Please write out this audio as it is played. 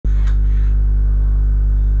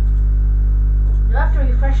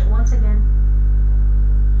refresh it once again.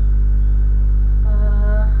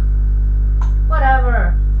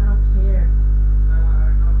 Whatever. I don't care.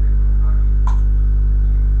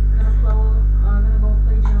 I'm gonna go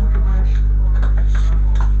play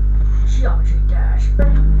Geometry Dash.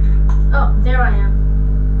 Oh, there I am.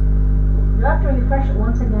 You have to refresh it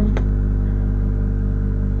once again.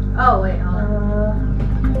 Oh wait, hold on.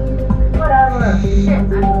 Whatever. Shit, I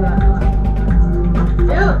forgot.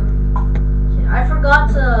 Dude, I forgot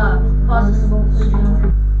to pause this.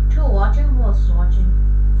 Two watching? Who else is watching?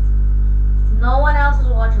 No one else is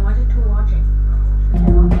watching. Why is it two watching?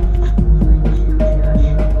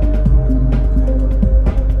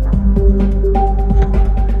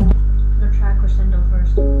 The track crescendo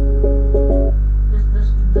first.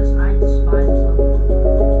 This I despise this level.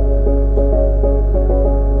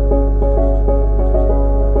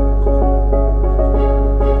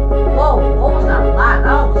 Whoa, what was that lag?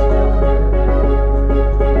 That was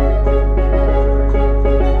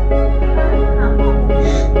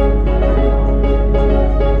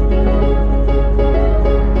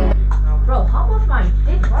bro, hop off my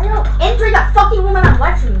dick. Why are you entering that fucking room and I'm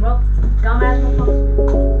live streaming, bro? Dumbass motherfuckers.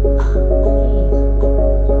 Jeez.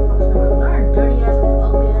 Learn dirty ass,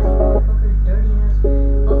 ugly ass motherfuckers, dirty ass,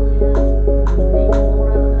 ugly ass, naked more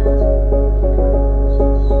relevant ass.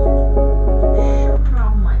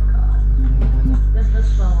 Oh my god. This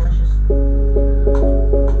level is just.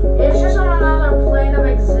 It's just on another plane of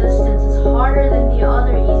existence. It's harder than the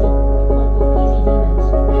other easy demons.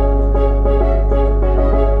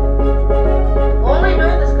 Only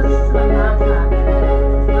doing this because it's a map pack.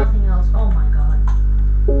 Nothing else. Oh my god.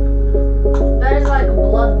 That is like a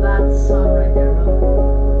bloodbath sun right there, bro.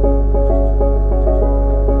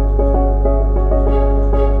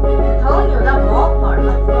 I'm telling you, that wall part,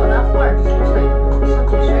 like, bro, that part just looks like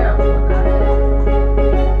something straight up from that.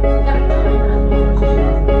 Gotta tell you that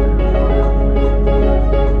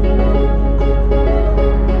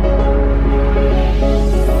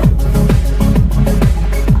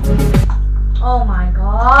oh my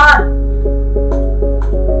god!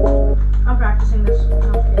 I'm practicing this. I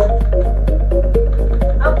don't care.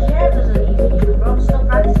 I don't care if this is an easy game, bro. I'm still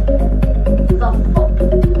practicing. The fuck?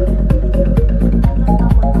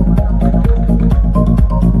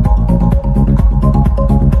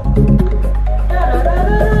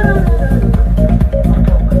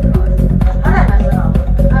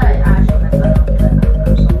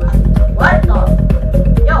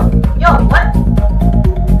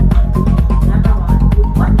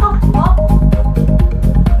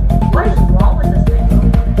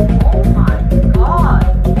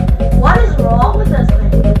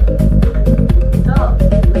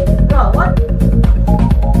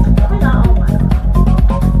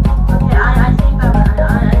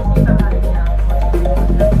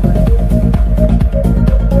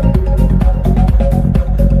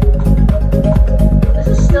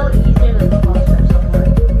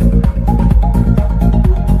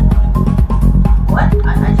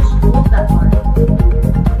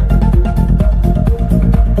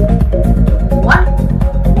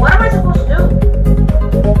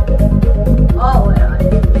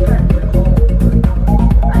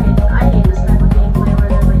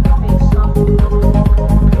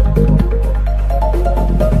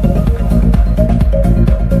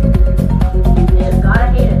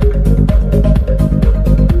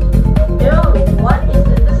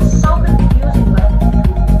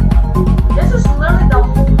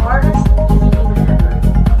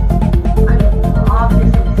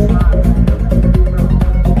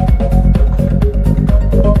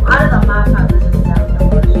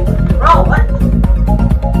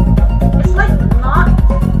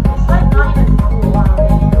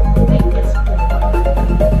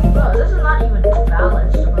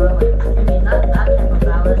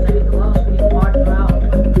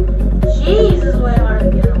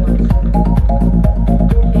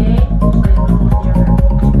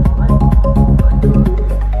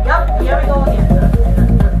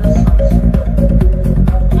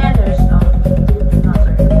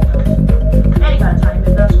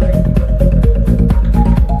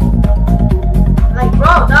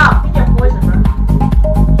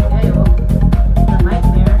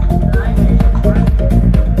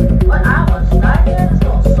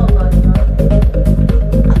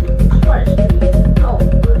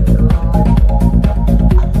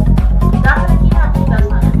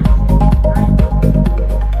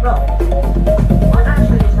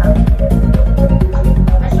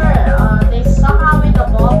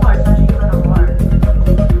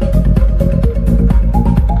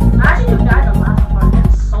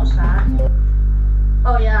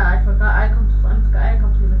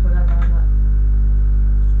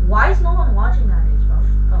 Why is no one watching nowadays, bro?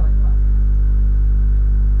 Oh wait, what?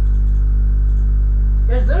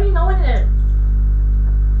 There's literally no one in it.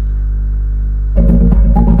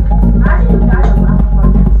 Imagine you guys are laughing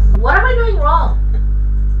about this. What am I doing wrong?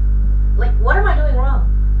 Like, what am I doing wrong?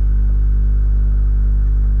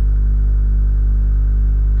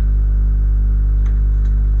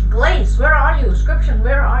 Glaze, where are you? Scription,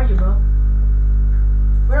 where are you, bro?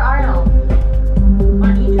 Where are y'all?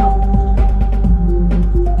 I need you.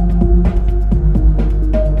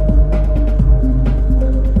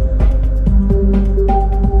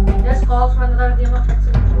 This calls for another game of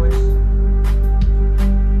Texas Force.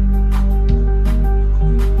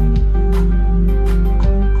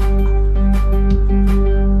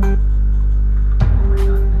 Oh my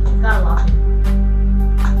god, I gotta lock it.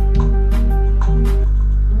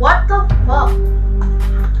 What the fuck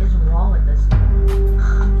is wrong with this?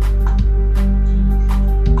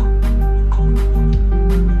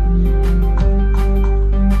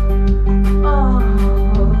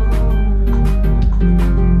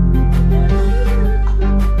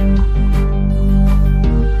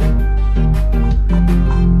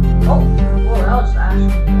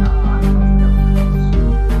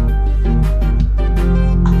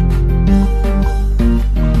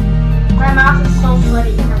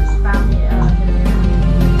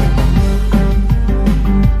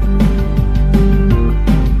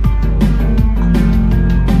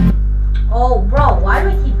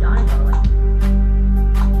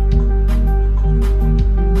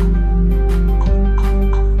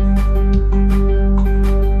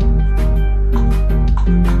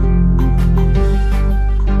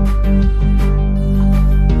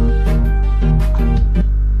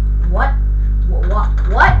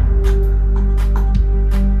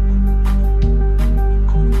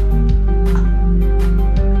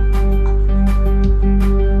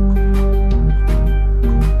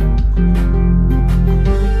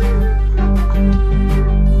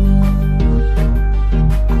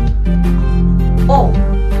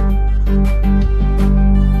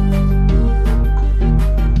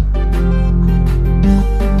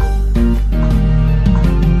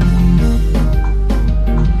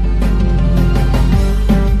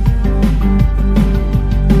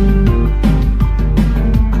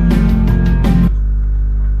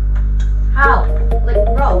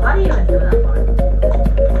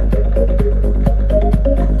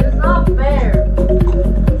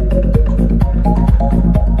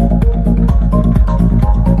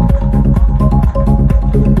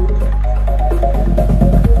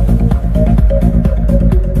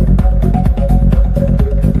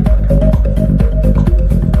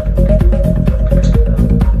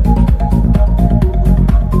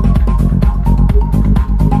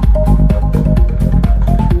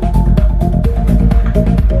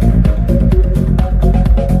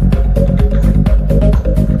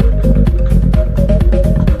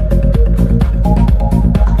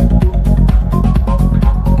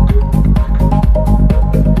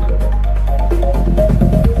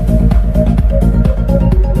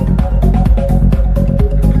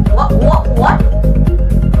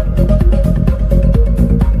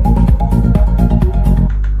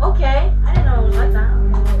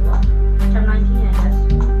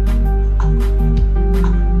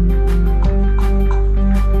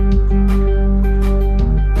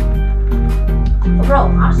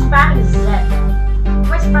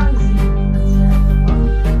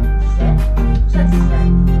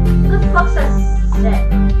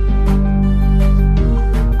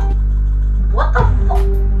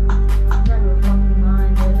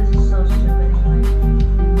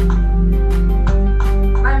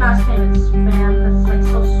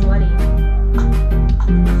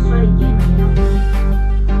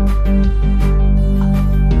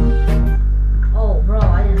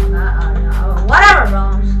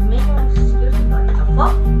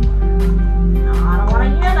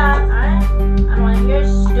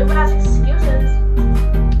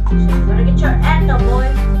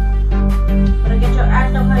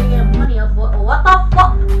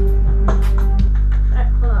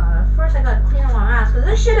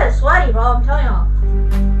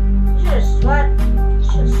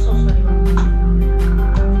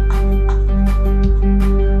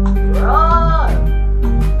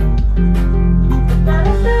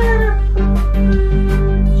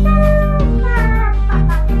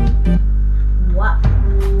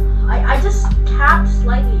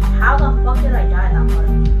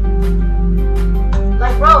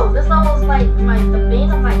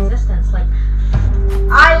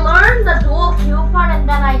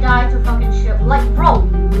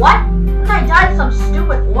 some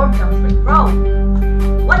stupid orb jumps. Like, bro,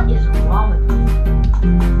 what is wrong with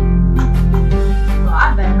me?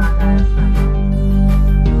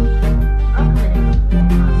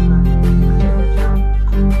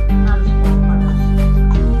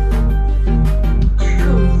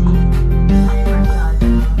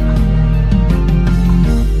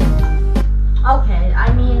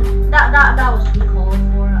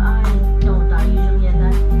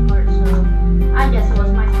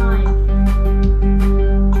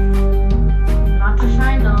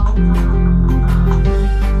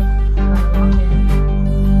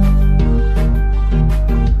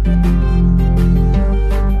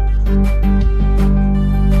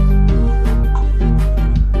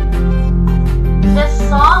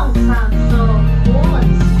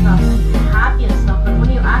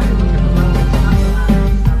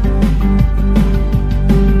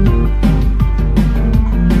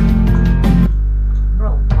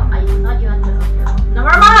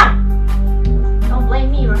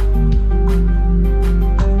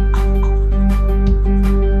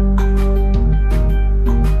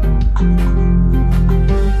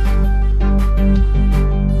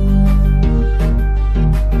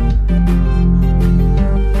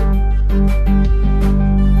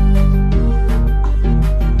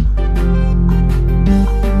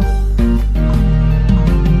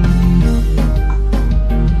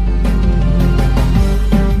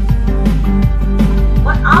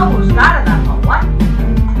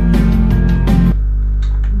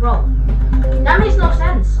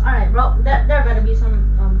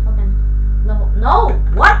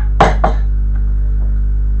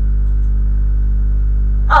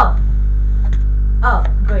 Oh,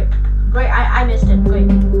 great. Great, I missed it. Great.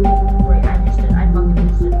 Great, I missed it. I fucking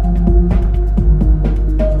missed it.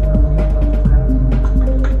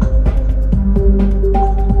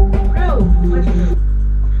 Drew! Where's Drew?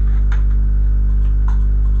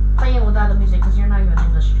 Playing without the music because you're not even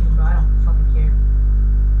in the stream, bro. I don't fucking care.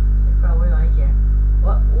 Like, bro, what do I care?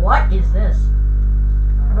 What is this?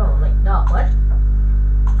 Bro, like, no, what?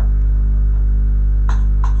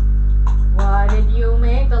 Why did you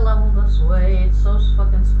make the level this way? It's so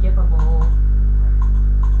fucking skippable.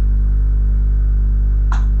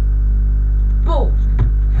 Boom!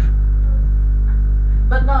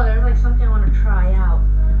 But no, there's like something I want to try out.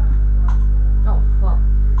 Oh, fuck.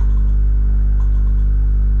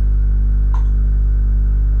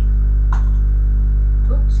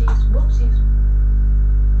 Whoopsies, whoopsies.